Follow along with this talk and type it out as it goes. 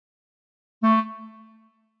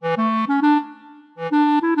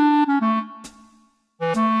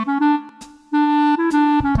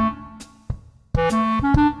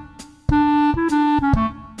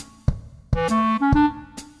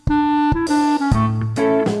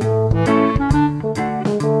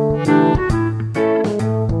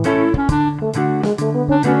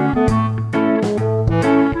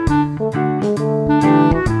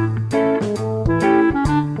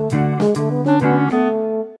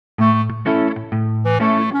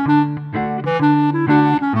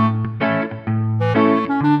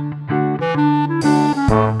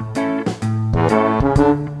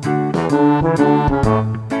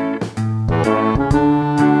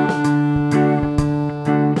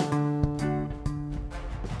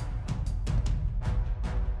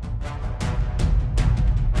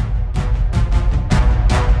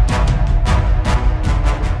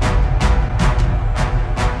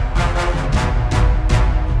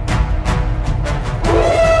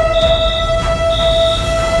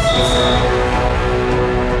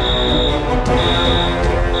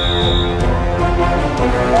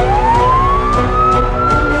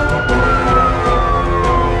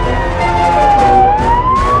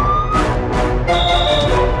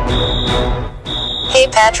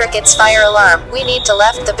Patrick, it's fire alarm. We need to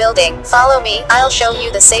left the building. Follow me, I'll show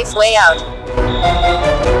you the safe way out.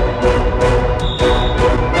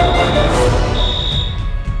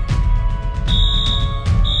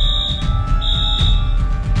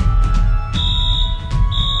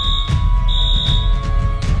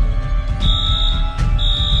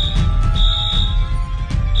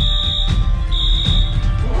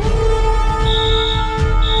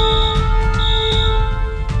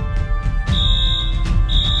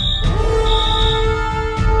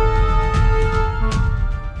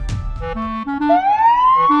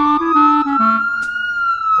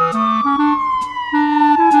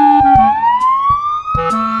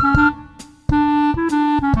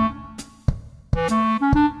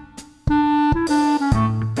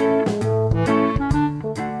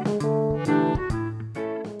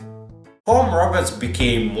 Home robots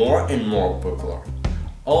became more and more popular.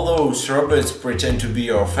 All those robots pretend to be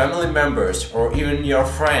your family members or even your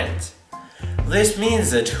friends. This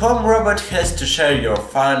means that home robot has to share your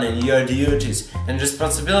fun and your duties and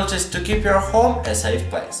responsibilities to keep your home a safe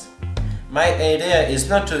place. My idea is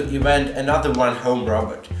not to invent another one home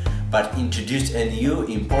robot, but introduce a new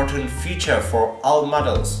important feature for all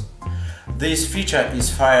models. This feature is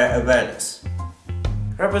fire awareness.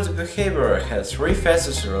 Robot's behavior has three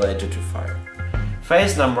phases related to fire.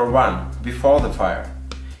 Phase number 1, before the fire.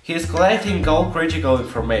 He is collecting all critical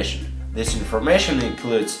information. This information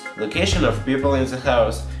includes location of people in the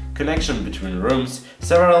house, connection between rooms,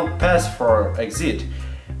 several paths for exit,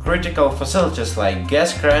 critical facilities like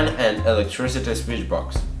gas crane and electricity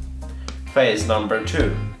switchbox. Phase number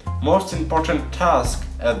 2. Most important task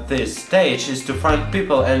at this stage is to find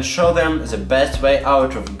people and show them the best way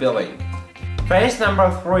out of the building. Phase number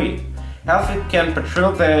 3. Alfie can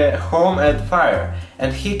patrol the home at fire,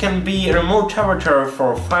 and he can be remote avatar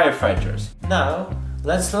for firefighters. Now,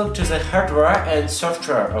 let's look to the hardware and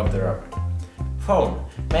software of the robot. Phone,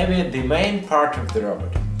 maybe the main part of the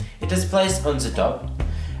robot. It is placed on the top.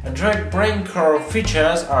 Android brain core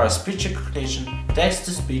features are speech recognition,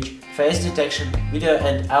 text-to-speech, face detection, video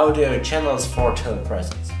and audio channels for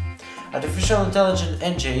telepresence. Artificial Intelligence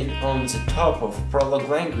Engine on the top of Prolog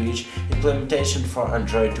language implementation for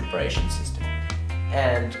Android operation system.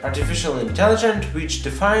 And Artificial Intelligence, which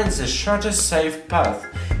defines the shortest safe path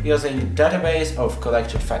using database of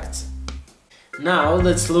collected facts. Now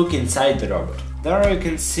let's look inside the robot. There you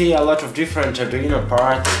can see a lot of different Arduino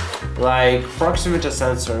parts like proximity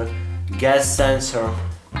sensor, gas sensor,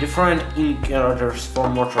 different indicators for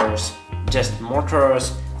motors, just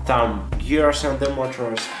motors, thumb gears on the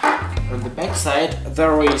motors. On the back side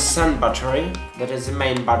there is sun battery, that is the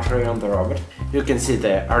main battery on the robot. You can see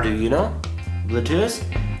the Arduino, Bluetooth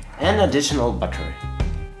and additional battery.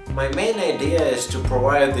 My main idea is to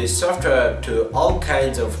provide this software to all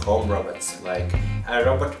kinds of home robots, like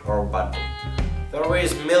iRobot or Button. There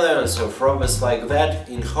is millions of robots like that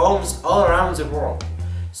in homes all around the world.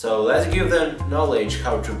 So let's give them knowledge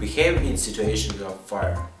how to behave in situations of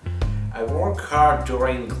fire. I worked hard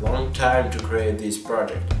during a long time to create this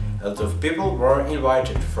project. A lot of people were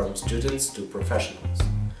invited, from students to professionals.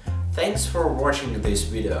 Thanks for watching this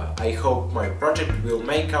video. I hope my project will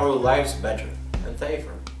make our lives better and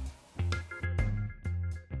safer.